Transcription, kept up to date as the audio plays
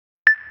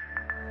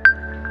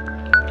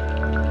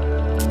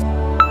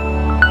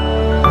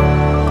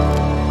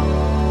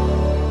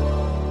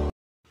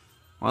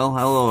Well,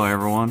 hello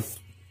everyone.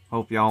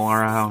 Hope y'all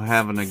are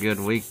having a good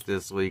week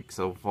this week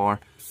so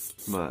far.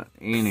 But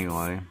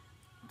anyway,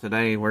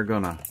 today I'm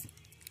gonna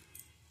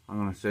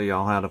show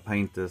y'all how to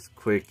paint this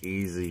quick,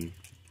 easy,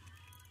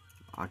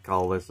 I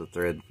call this a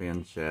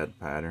threadfin shad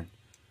pattern,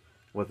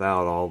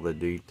 without all the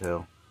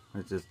detail.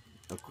 It's just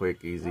a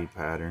quick, easy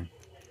pattern,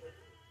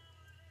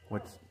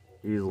 which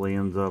usually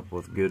ends up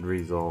with good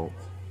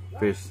results.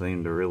 Fish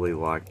seem to really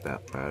like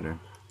that pattern.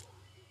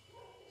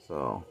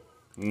 So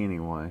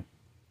anyway,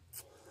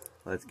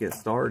 let's get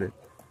started.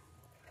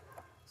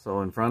 So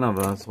in front of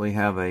us we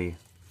have a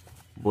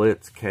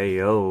Blitz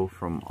KO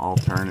from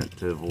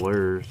Alternative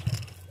Lures.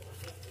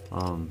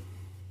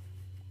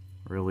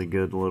 Really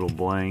good little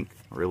blank.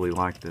 Really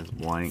like this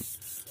blank.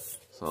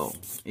 So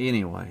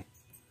anyway,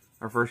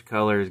 our first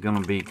color is going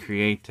to be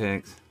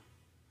Createx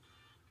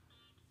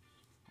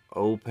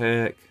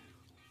Opaque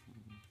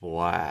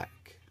Black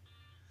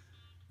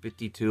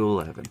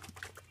 5211.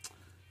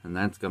 And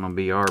that's going to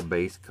be our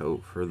base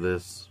coat for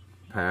this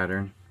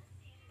pattern.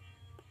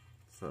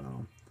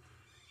 So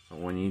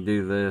when you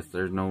do this,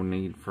 there's no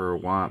need for a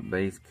white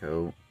base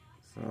coat.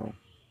 So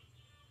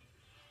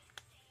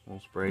we'll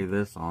spray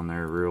this on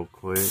there real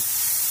quick.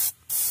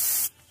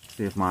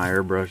 See if my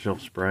airbrush will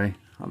spray.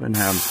 I've been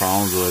having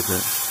problems with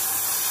it.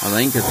 I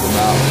think it's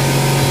about,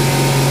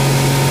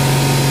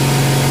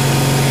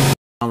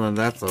 now that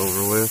that's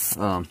over with,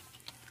 I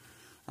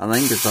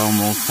think it's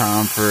almost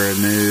time for a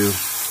new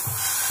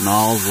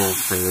nozzle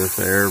for this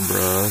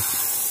airbrush.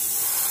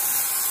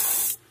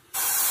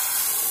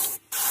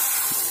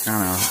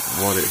 Kind of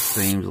what it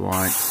seems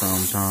like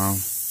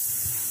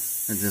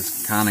sometimes. It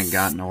just kind of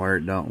gotten to where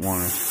it don't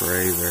want to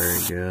spray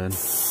very good.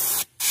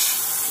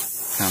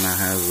 Kind of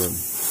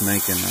has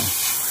making a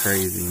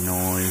crazy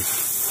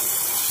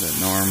noise that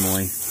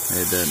normally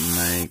it doesn't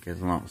make.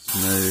 It's not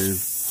smooth.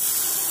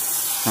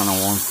 Kind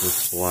of wants to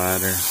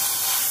splatter.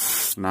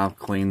 And I've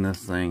cleaned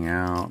this thing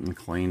out and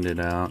cleaned it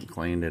out.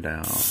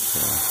 So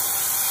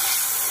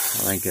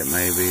I think it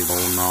may be the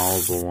old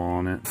nozzle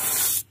on it.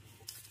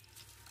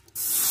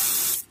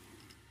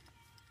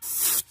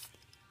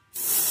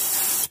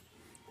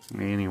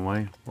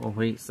 Anyway, we'll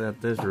heat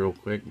set this real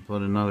quick and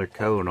put another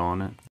coat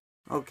on it.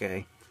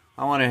 Okay,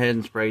 I went ahead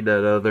and sprayed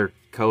that other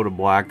coat of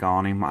black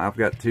on him. I've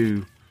got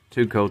two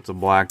coats of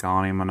black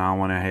on him, and I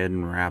went ahead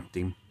and wrapped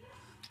him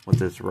with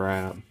this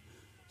wrap.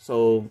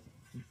 So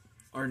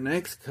our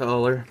next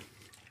color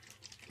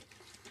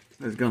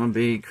is going to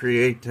be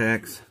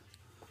Createx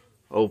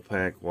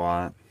Opaque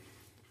White.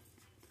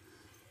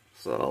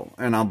 So,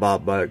 and I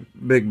bought back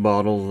big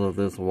bottles of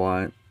this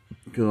white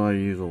because I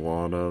use a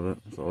lot of it.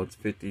 So it's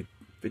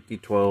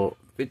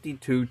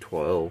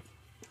 5212.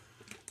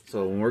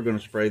 So when we're going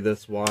to spray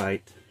this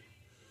white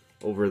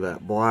over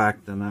that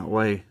black, then that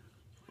way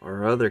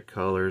our other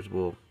colors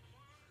will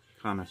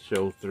kind of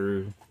show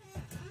through.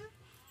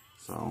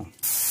 So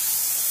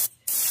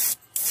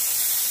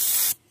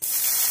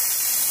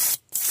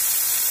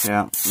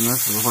yeah, and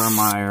this is where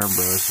my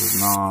airbrush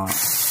is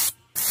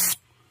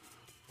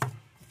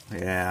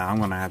not. Yeah, I'm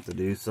going to have to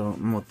do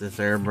something with this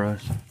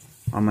airbrush.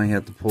 I may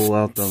have to pull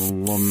out the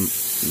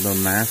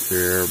master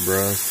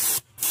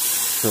airbrush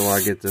till I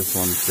get this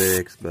one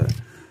fixed, but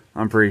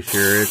I'm pretty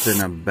sure it's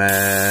in a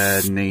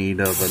bad need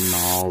of a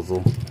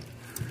nozzle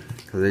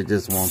because it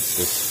just wants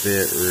to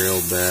spit real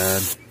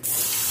bad.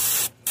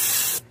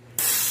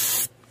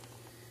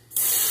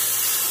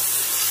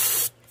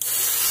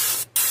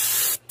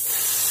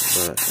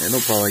 But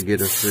it'll probably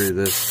get us through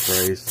this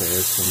spray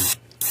session.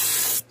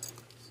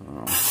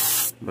 So,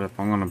 but if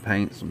I'm gonna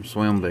paint some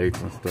swim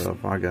baits and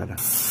stuff, I gotta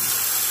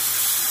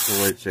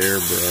switch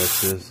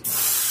airbrushes.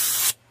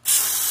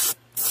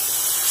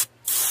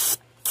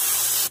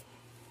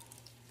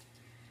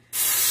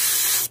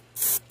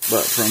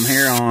 But from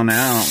here on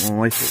out,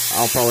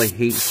 I'll probably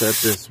heat set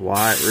this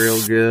white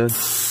real good.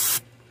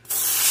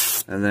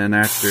 And then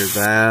after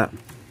that,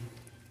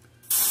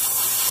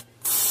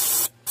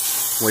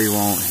 we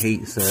won't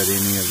heat set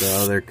any of the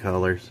other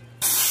colors.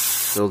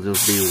 They'll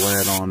just be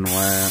wet on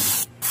wet.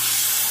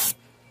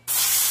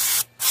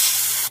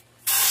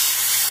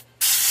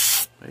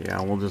 But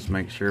yeah, we'll just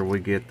make sure we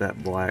get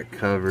that black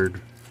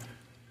covered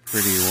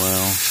pretty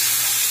well.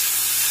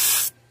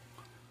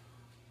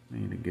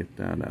 Need to get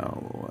that out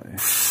of the way.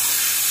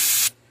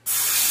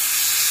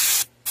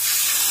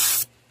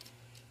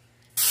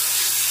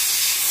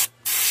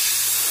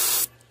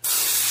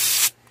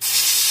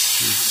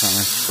 Just kind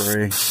of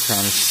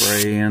trying to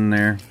spray in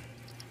there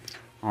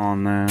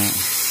on that.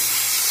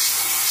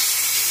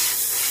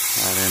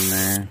 Right in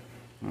there.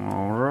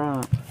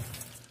 Alright.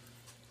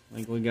 I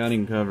think we got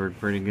him covered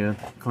pretty good.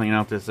 Clean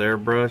out this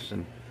airbrush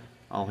and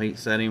I'll heat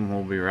set him.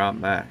 We'll be right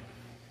back.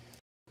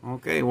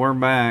 Okay, we're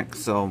back.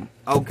 So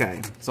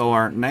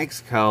our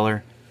next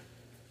color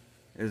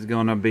is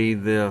going to be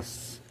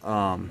this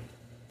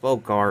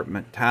Folk Art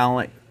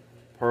Metallic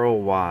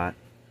Pearl White,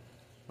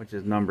 which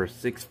is number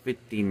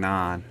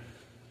 659.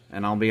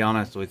 And I'll be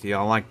honest with you,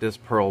 I like this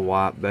Pearl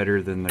White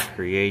better than the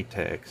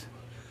Createx,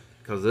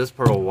 because this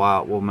Pearl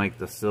White will make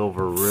the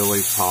silver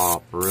really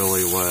pop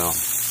really well.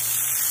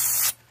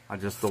 I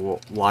just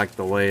like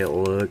the way it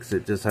looks.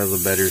 It just has a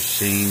better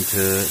sheen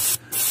to it.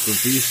 So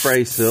if you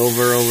spray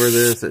silver over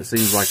this, it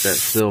seems like that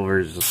silver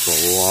is just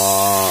a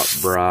lot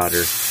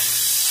brighter.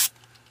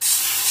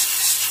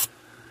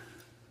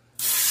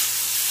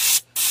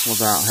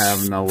 Without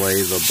having to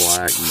lay the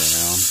black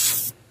down.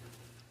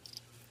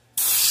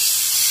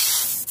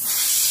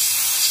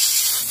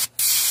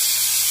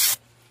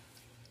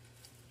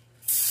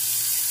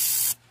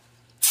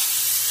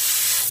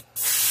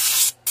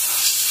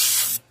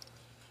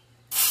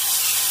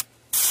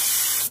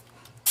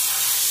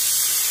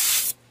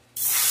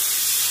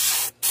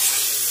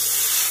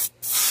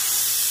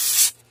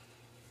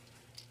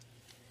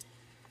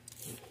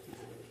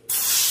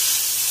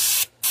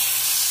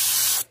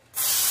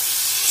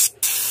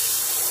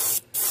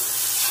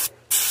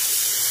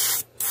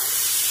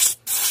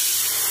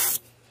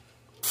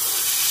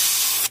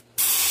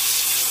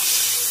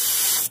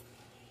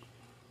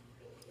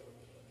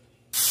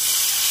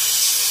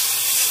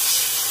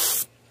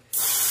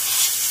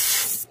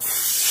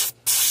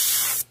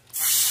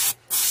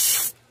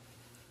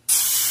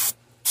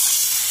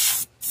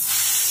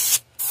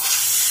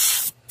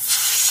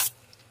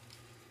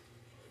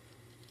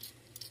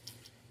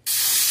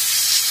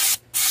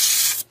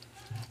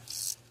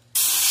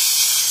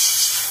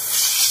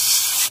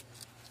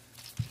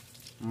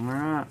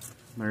 Alright,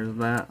 there's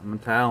that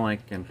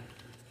metallic, and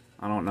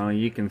I don't know,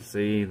 you can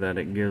see that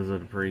it gives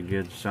it a pretty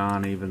good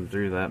shine even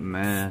through that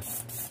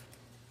mess.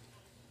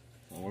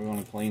 So we're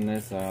going to clean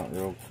this out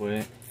real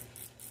quick.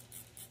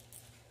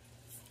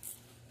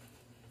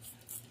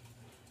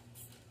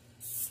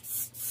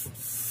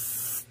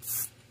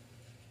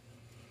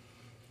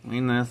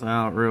 Clean this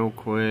out real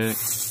quick.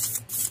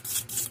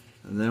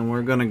 And then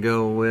we're going to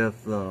go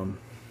with,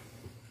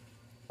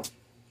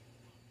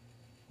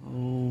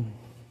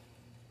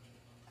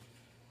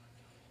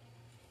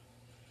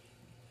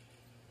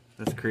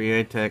 this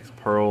Createx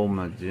Pearl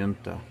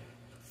Magenta,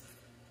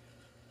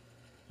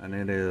 and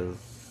it is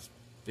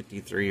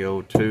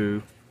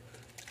 5302,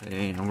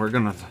 and we're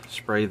gonna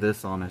spray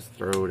this on his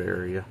throat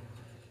area.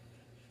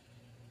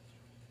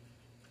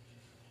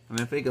 And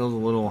if it goes a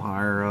little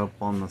higher up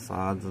on the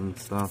sides and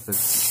stuff, it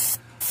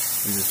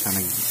just kind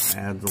of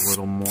adds a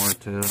little more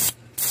to it.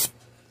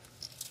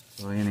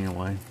 So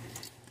anyway,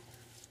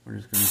 we're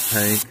just gonna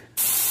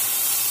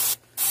just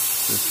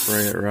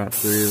spray it right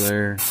through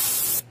there.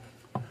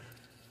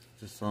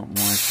 Just something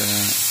like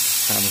that.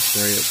 Try to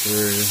spray it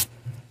through.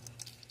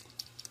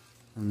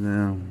 And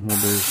then we'll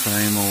do the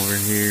same over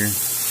here.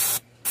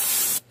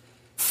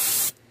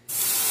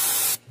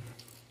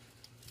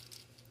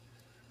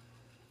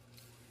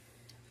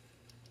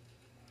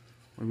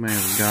 We may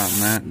have gotten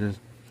that just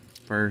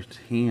first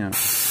hint.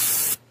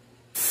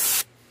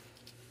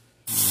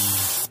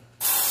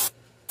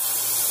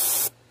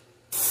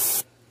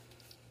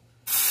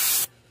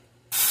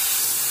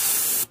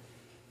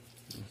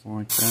 Just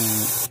like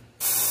that.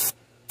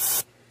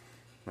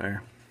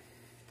 There.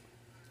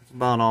 That's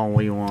about all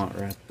we want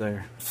right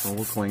there. So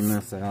we'll clean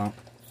this out.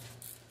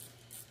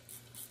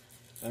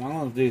 And I'm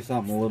going to do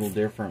something a little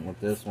different with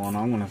this one.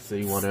 I'm going to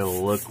see what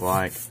it'll look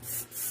like.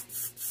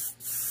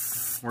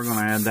 We're going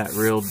to add that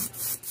real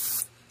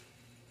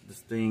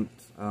distinct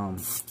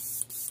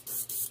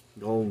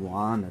gold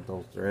line that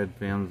those thread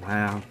fins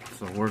have.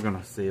 So we're going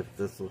to see if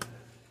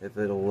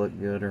it'll look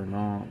good or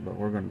not. But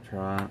we're going to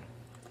try it.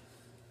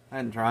 I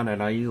hadn't tried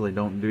it. I usually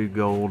don't do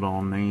gold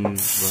on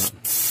these,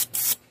 but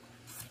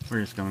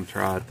we're just going to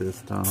try it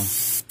this time.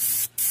 So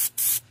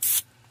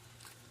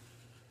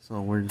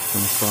we're just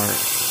going to start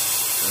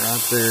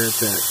right there at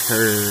that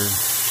curve.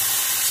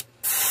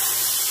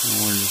 And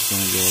we're just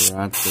going to go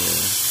right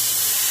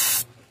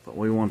there. But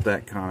we want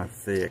that kind of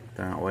thick.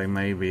 That way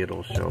maybe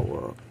it'll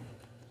show up.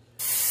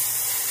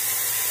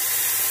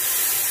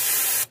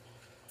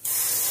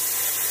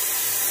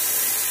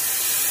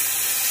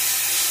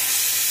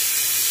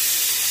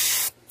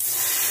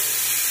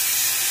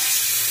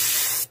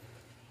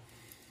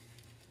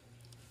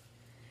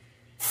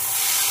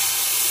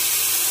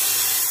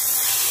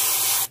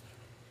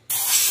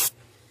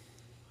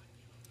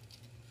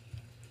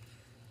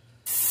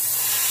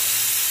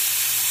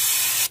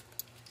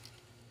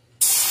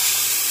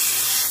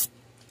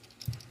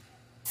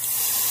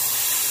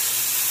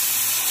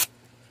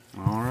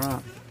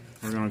 Alright,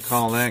 we're going to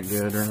call that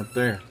good right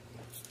there.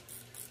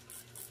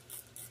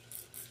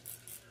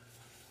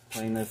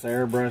 Clean this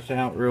airbrush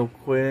out real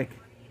quick.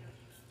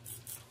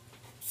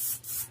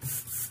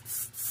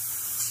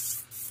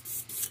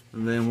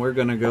 And then we're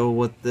going to go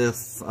with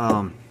this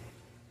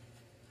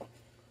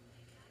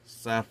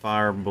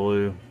Sapphire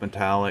Blue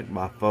Metallic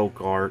by Folk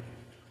Art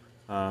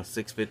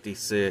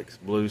 656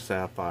 Blue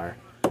Sapphire.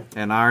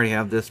 And I already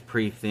have this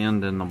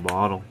pre-thinned in the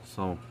bottle,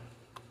 so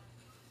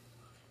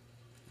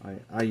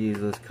I use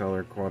this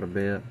color quite a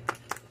bit.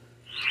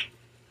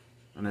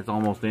 And it's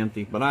almost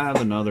empty, but I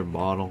have another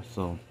bottle,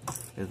 so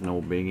it's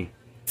no biggie.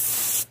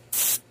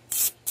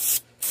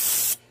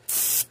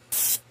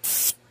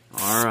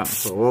 Alright,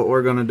 so what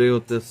we're going to do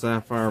with this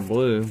Sapphire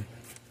Blue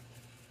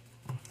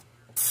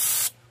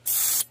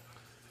is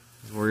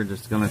we're we're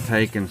just gonna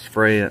take and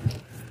spray it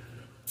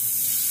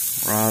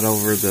right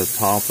over the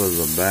top of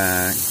the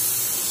back.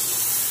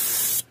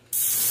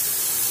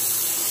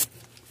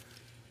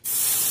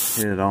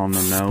 Hit on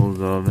the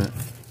nose of it.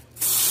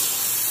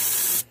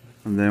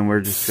 And then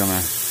we're just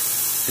gonna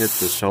hit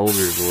the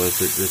shoulders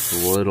with it just a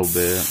little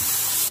bit.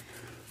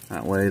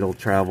 That way it'll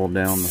travel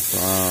down the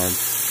side.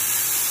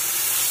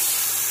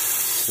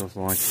 Just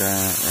like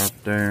that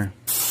right there.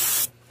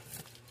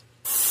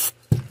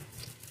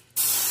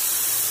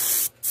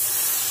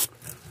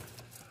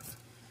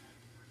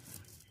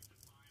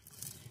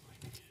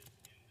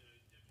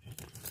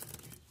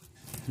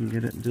 And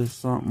get it just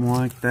something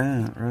like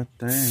that right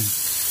there.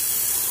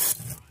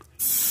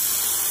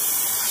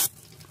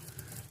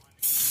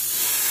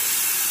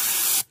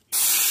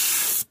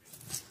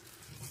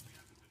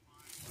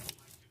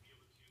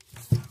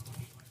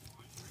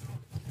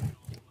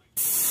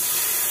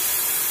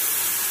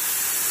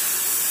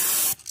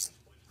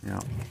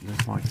 Yep,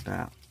 just like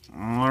that.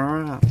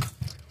 Alright.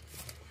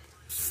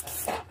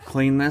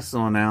 Clean this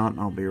one out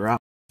and I'll be right.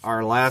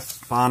 Our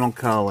last final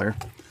color.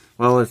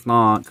 Well, it's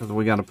not, because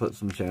we got to put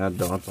some shad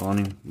dots on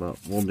him. But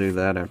we'll do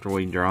that after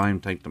we dry him,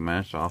 take the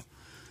mesh off.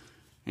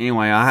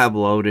 Anyway, I have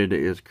loaded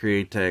is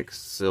Createx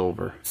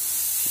Silver.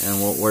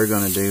 And what we're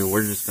going to do,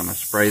 we're just going to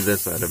spray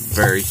this at a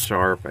very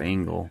sharp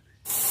angle.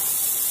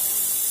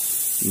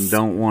 You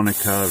don't want to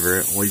cover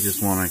it. We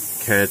just want to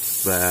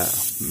catch that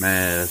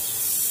mesh.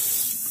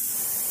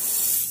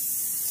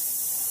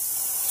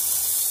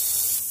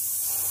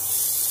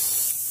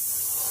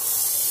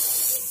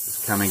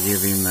 Kind of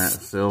give him that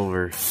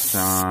silver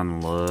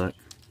shine look.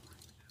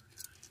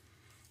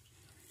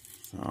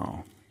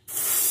 So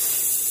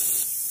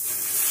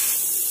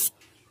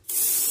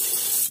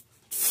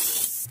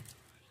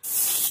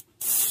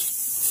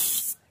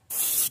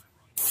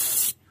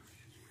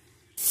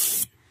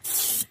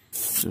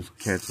just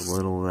catch a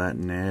little of that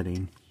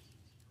netting.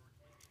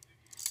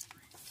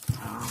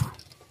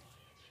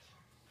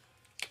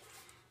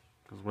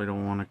 Because we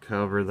don't want to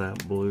cover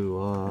that blue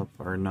up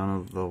or none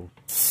of the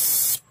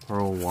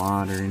pearl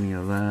white or any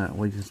of that.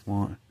 We just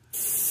want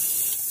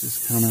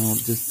just kind of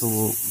just a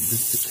little,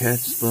 just to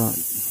catch the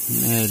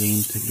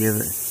netting to give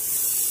it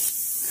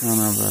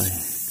kind of a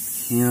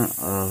hint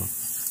of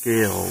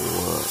scale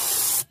look.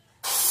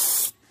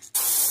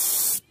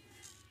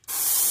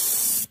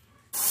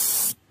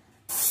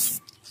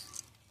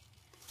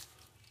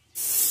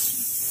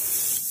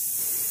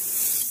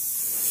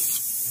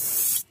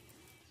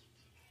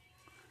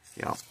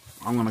 Yep,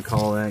 I'm gonna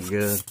call that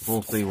good.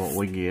 We'll see what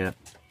we get.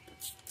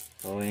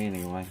 So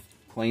anyway,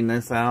 clean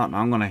this out, and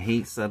I'm going to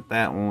heat set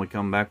that. When we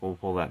come back, we'll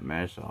pull that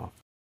mesh off.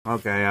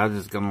 Okay, I was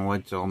just going to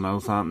let y'all know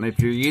something.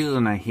 If you're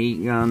using a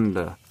heat gun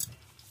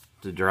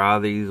to dry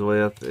these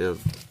with,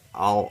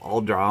 I'll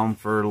dry them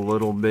for a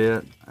little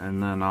bit,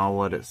 and then I'll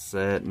let it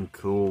set and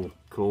cool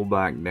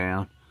back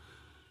down.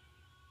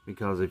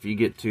 Because if you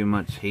get too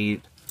much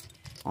heat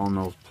on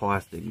those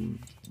plastic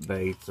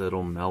baits,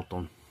 it'll melt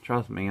them.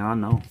 Trust me, I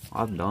know.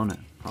 I've done it.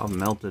 I've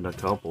melted a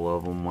couple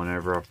of them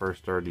whenever I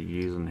first started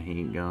using the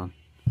heat gun.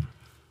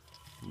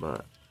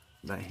 But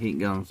that heat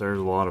gun serves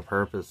a lot of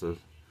purposes.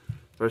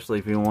 Especially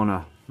if you want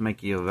to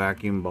make you a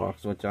vacuum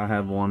box, which I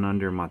have one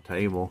under my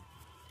table.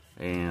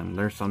 And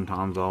there's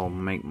sometimes I'll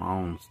make my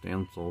own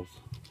stencils.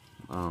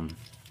 I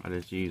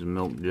just use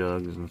milk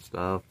jugs and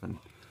stuff. And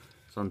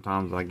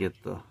sometimes I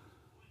get the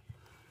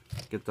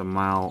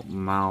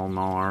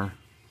Malnar,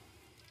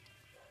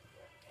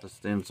 the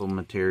stencil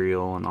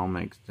material, and I'll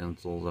make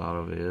stencils out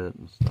of it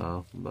and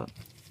stuff. But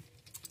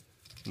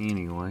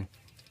anyway,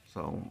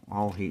 so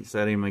I'll heat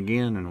set him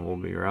again and we'll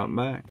be right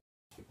back.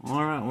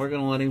 Alright, we're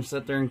gonna let him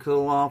sit there and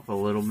cool off a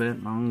little bit,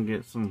 and I'm gonna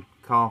get some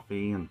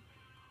coffee and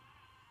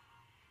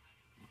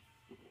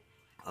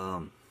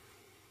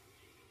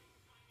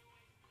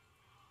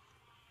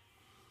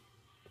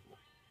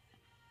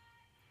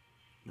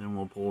then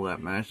we'll pull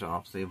that mesh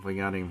off, see if we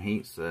got him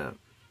heat set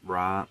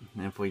right.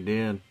 And if we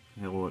did,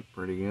 he'll look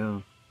pretty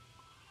good.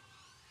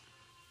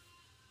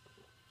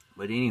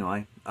 But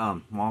anyway,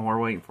 while we're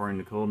waiting for him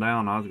to cool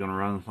down, I was going to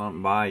run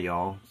something by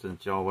y'all,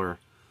 since y'all are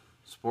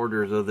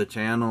supporters of the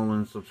channel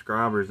and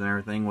subscribers and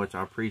everything, which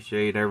I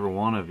appreciate every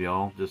one of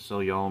y'all. Just so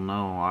y'all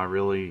know, I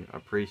really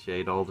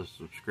appreciate all the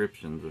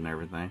subscriptions and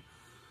everything.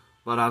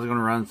 But I was going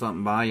to run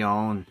something by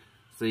y'all and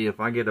see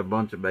if I get a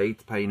bunch of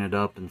baits painted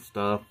up and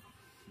stuff.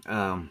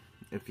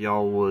 If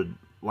y'all would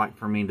like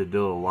for me to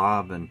do a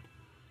live and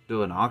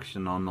do an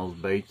auction on those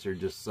baits, or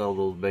just sell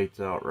those baits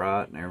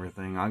outright and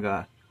everything. I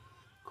got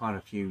quite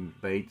a few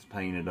baits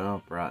painted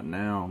up right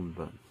now,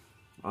 but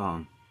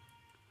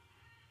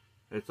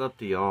it's up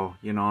to y'all,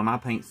 you know. And I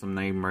paint some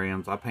name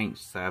brands. I paint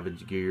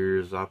Savage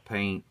Gears. I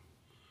paint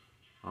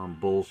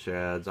bull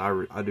shads. I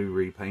do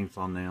repaints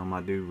on them. I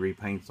do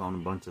repaints on a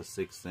bunch of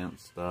 6 cent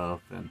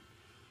stuff, and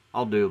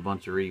I'll do a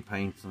bunch of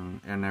repaints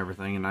and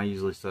everything. And I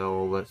usually sell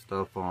all that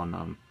stuff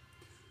on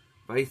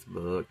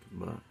Facebook,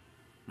 but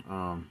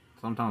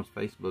sometimes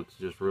Facebook's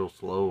just real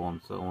slow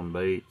on selling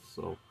baits.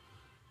 So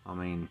I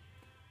mean,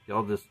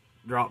 y'all just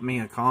drop me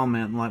a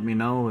comment and let me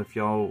know if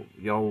y'all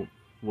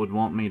would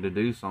want me to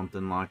do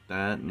something like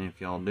that, and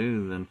if y'all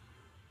do, then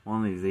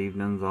one of these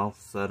evenings I'll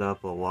set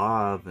up a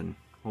live and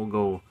we'll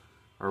go,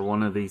 or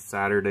one of these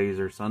Saturdays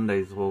or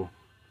Sundays we'll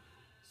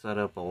set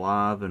up a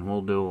live and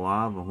we'll do a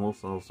live and we'll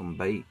sell some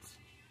baits.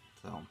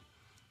 So,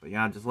 but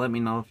yeah, just let me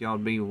know if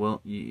y'all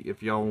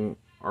if y'all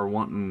are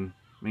wanting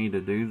me to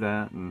do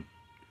that, and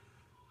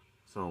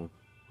so,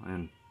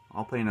 and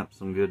I'll paint up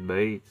some good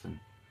baits and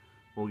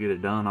we'll get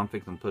it done. I'm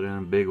fixing to put in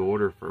a big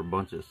order for a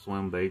bunch of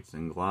swim baits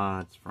and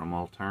glides from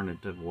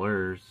alternative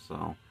lures,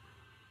 so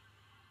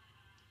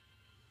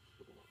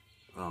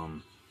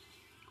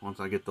once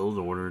I get those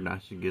ordered, I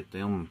should get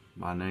them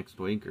by next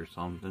week or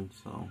something.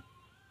 So,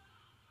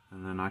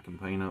 and then I can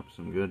paint up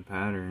some good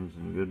patterns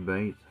and good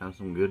baits, have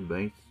some good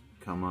baits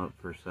come up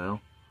for sale.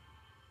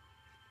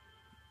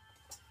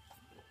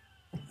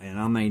 And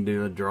I may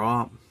do a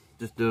drop,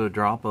 just do a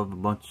drop of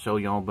show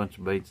y'all a bunch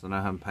of baits that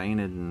I have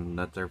painted and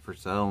that they're for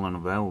sale and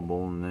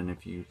available. And then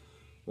if you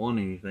want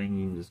anything,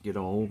 you can just get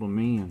a hold of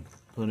me and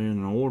put in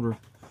an order.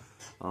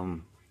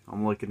 I'm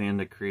looking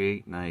into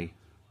creating a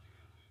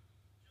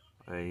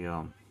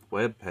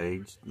web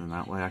page, and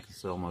that way I can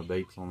sell my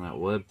baits on that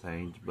web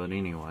page. But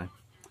anyway,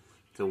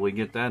 till we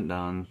get that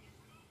done,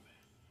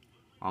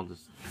 I'll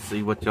just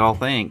see what y'all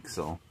think.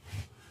 So,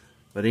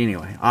 but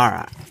anyway,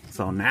 alright,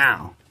 so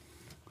now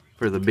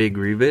for the big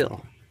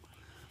reveal.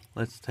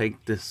 Let's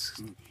take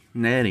this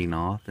netting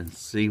off and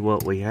see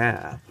what we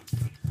have.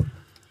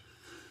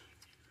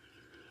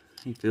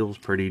 He feels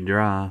pretty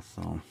dry,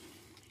 so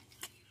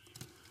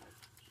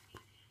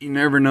you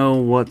never know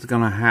what's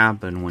gonna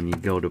happen when you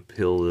go to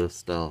peel this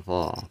stuff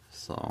off.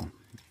 So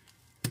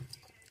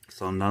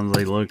sometimes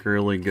they look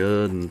really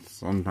good and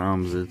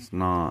sometimes it's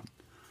not.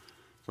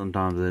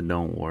 Sometimes it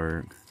don't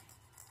work.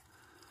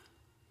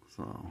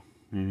 So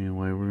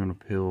anyway, we're gonna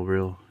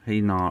peel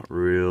he's not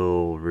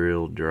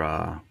real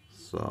dry,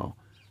 so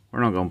we're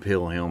not gonna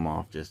peel him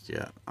off just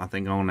yet. I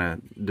think I'm gonna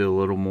do a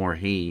little more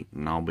heat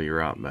and I'll be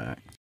right back.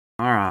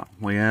 Alright,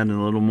 we added a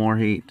little more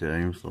heat to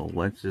him, so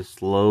let's just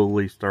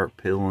slowly start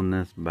peeling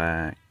this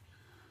back.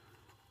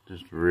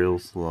 Just real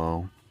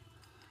slow.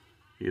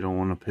 You don't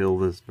want to peel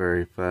this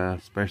very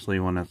fast, especially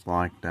when it's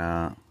like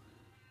that.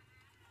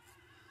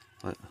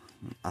 But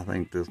I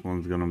think this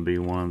one's going to be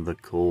one of the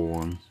cool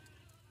ones.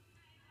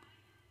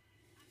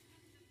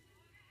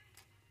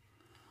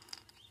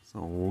 So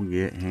we'll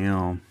get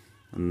him.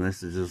 And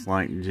this is just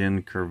like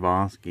Jen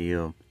Kravosky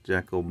of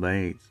Jekyll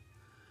Baits.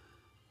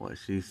 What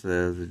she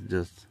says is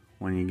just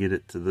when you get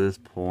it to this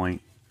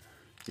point,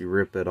 you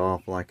rip it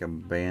off like a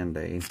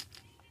band-aid.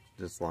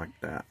 Just like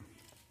that.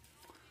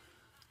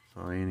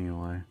 So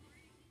anyway,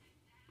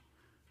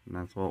 and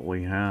that's what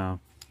we have.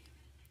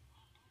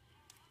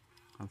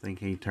 I think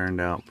he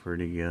turned out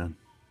pretty good.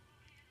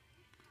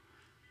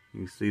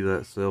 You can see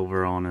that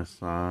silver on his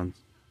sides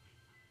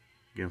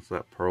against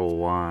that pearl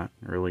white.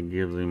 Really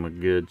gives him a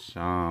good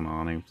shine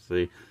on him.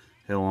 See,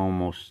 he'll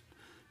almost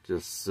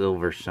just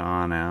silver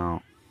shine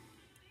out.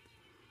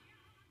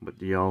 But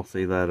do y'all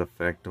see that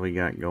effect we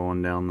got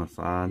going down the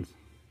sides?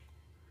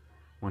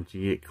 Once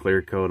you get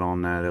clear coat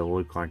on that, it'll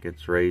look like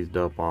it's raised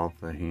up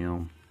off of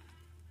him.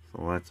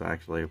 So that's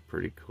actually a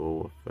pretty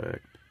cool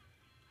effect.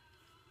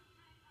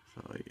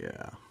 So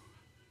yeah,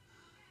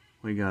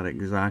 we got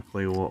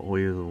exactly what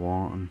we was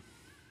wanting.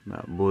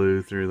 That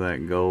blue through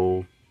that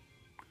gold.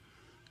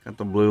 Got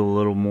the blue a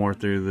little more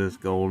through this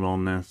gold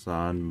on this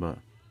side, but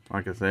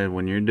like I said,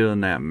 when you're doing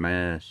that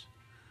mesh,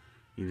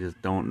 you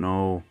just don't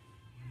know.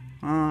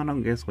 I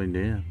don't guess we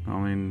did. I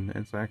mean,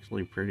 it's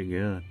actually pretty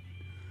good.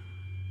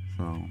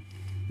 So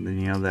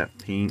then you have that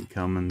pink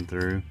coming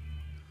through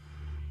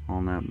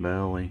on that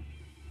belly.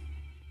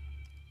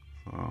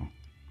 So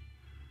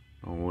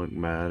don't look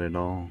bad at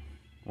all.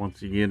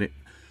 Once you get it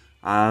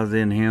eyes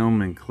in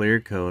him and clear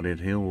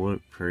coated, he'll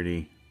look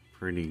pretty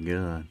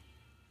good.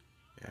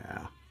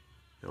 Yeah,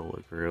 he'll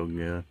look real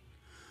good.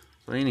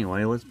 So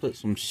anyway, let's put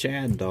some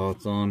shad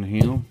dots on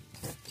him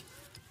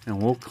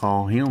and we'll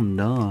call him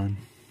done.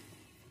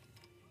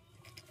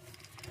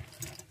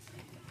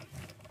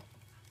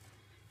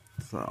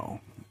 So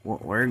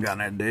what we're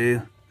gonna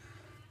do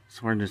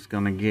is we're just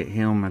gonna get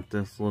him at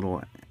this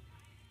little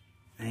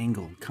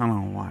angle, kind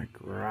of like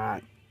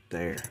right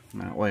there.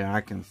 That way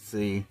I can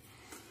see.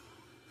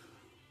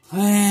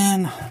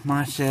 And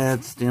my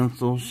shad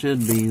stencil should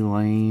be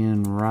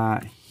laying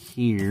right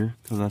here,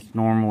 because that's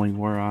normally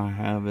where I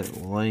have it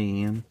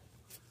laying.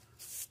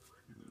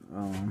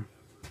 Once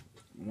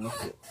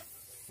it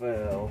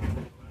fell,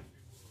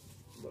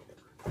 but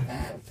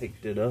I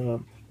picked it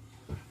up.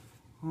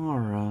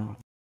 Alright.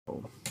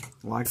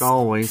 Like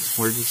always,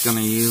 we're just going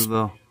to use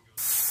the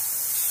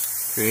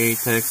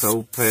Createx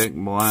Opaque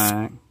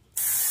Black.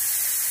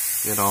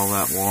 Get all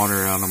that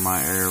water out of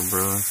my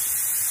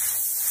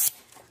airbrush.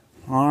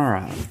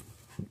 Alright.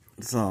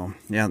 So,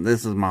 yeah,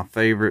 this is my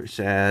favorite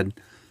shad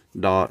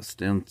dot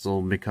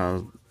stencil,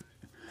 because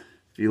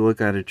if you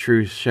look at a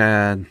true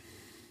shad,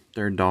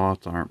 their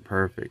dots aren't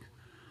perfect.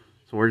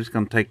 So we're just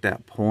going to take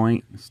that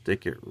point and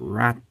stick it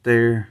right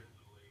there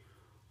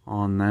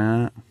on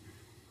that.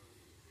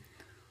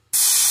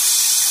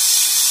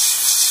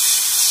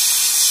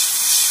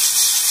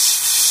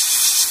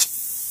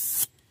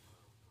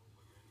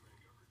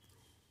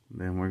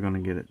 Then we're going to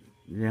get it,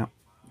 yep,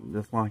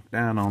 just like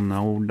that on the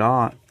old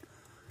dot.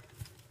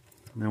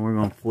 Then we're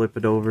going to flip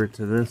it over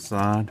to this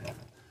side.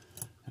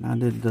 And I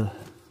did the,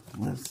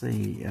 let's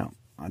see, yep,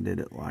 I did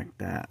it like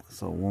that.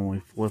 So when we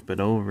flip it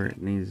over,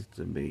 it needs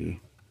to be,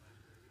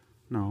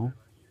 no.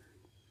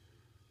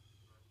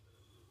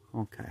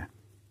 Okay.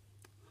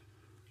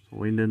 So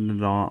we did the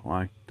dot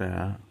like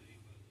that.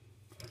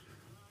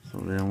 So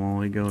then when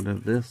we go to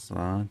this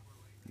side,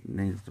 it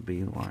needs to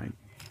be like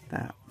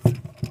that.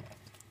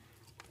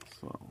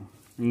 So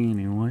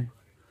anyway,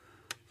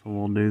 so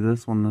we'll do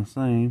this one the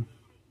same.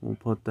 We'll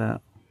put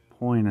that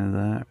point of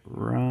that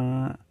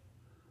right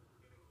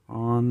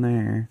on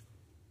there.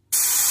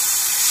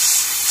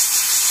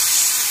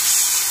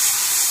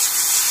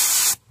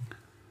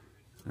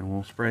 And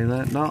we'll spray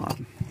that dot.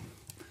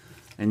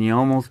 And you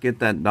almost get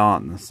that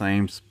dot in the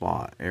same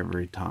spot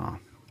every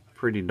time.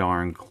 Pretty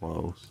darn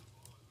close.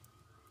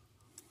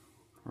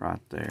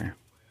 Right there.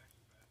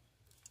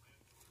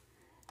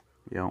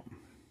 Yep.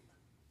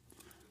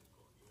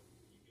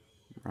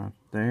 Right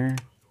there.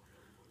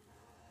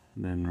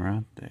 Then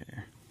right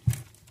there.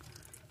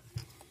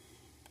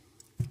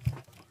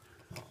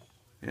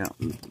 Yeah,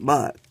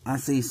 but I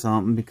see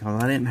something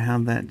because I didn't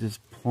have that just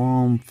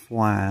plumb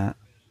flat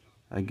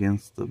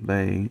against the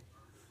bait.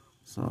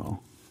 So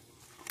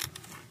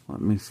let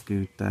me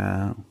scoot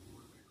that.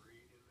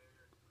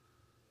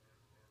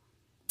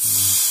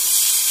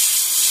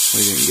 We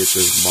didn't get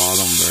this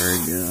bottom very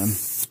good.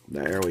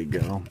 There we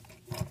go.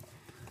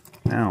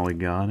 Now we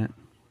got it.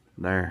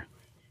 There.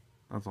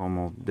 That's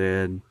almost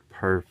dead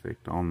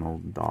perfect on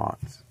those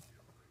dots.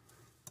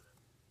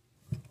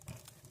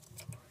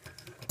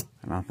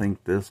 And I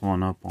think this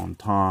one up on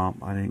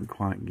top, I didn't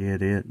quite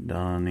get it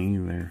done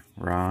either,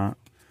 right?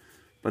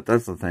 But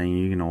that's the thing,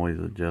 you can always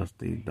adjust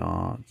these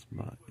dots,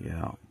 but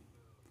yeah.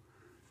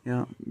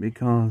 Yeah,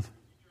 because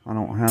I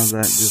don't have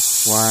that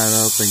just flat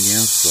up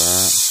against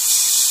that.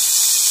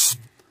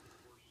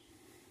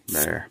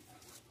 There.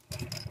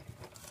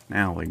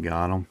 Now we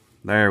got them.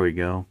 There we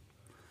go.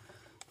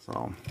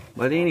 So,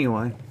 but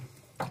anyway,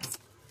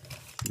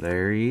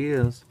 there he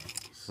is.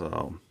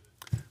 So,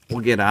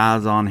 we'll get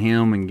eyes on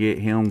him and get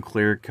him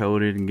clear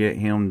coated and get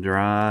him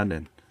dried,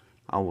 and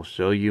I will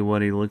show you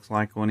what he looks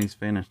like when he's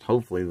finished.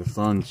 Hopefully the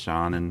sun's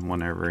shining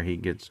whenever he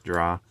gets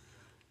dry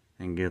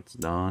and gets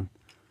done.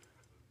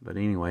 But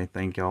anyway,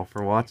 thank y'all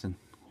for watching.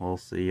 We'll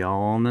see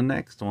y'all on the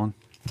next one.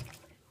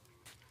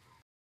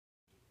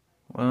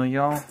 Well,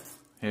 y'all,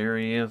 here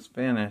he is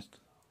finished.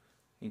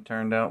 He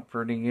turned out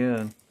pretty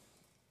good.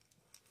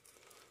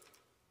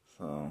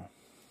 So,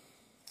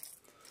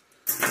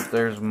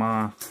 there's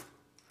my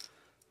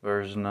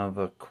version of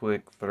a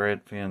quick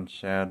threadfin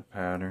shad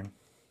pattern.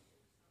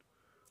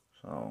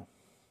 So,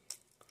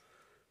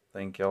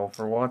 thank y'all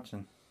for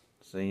watching.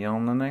 See you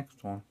on the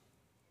next one.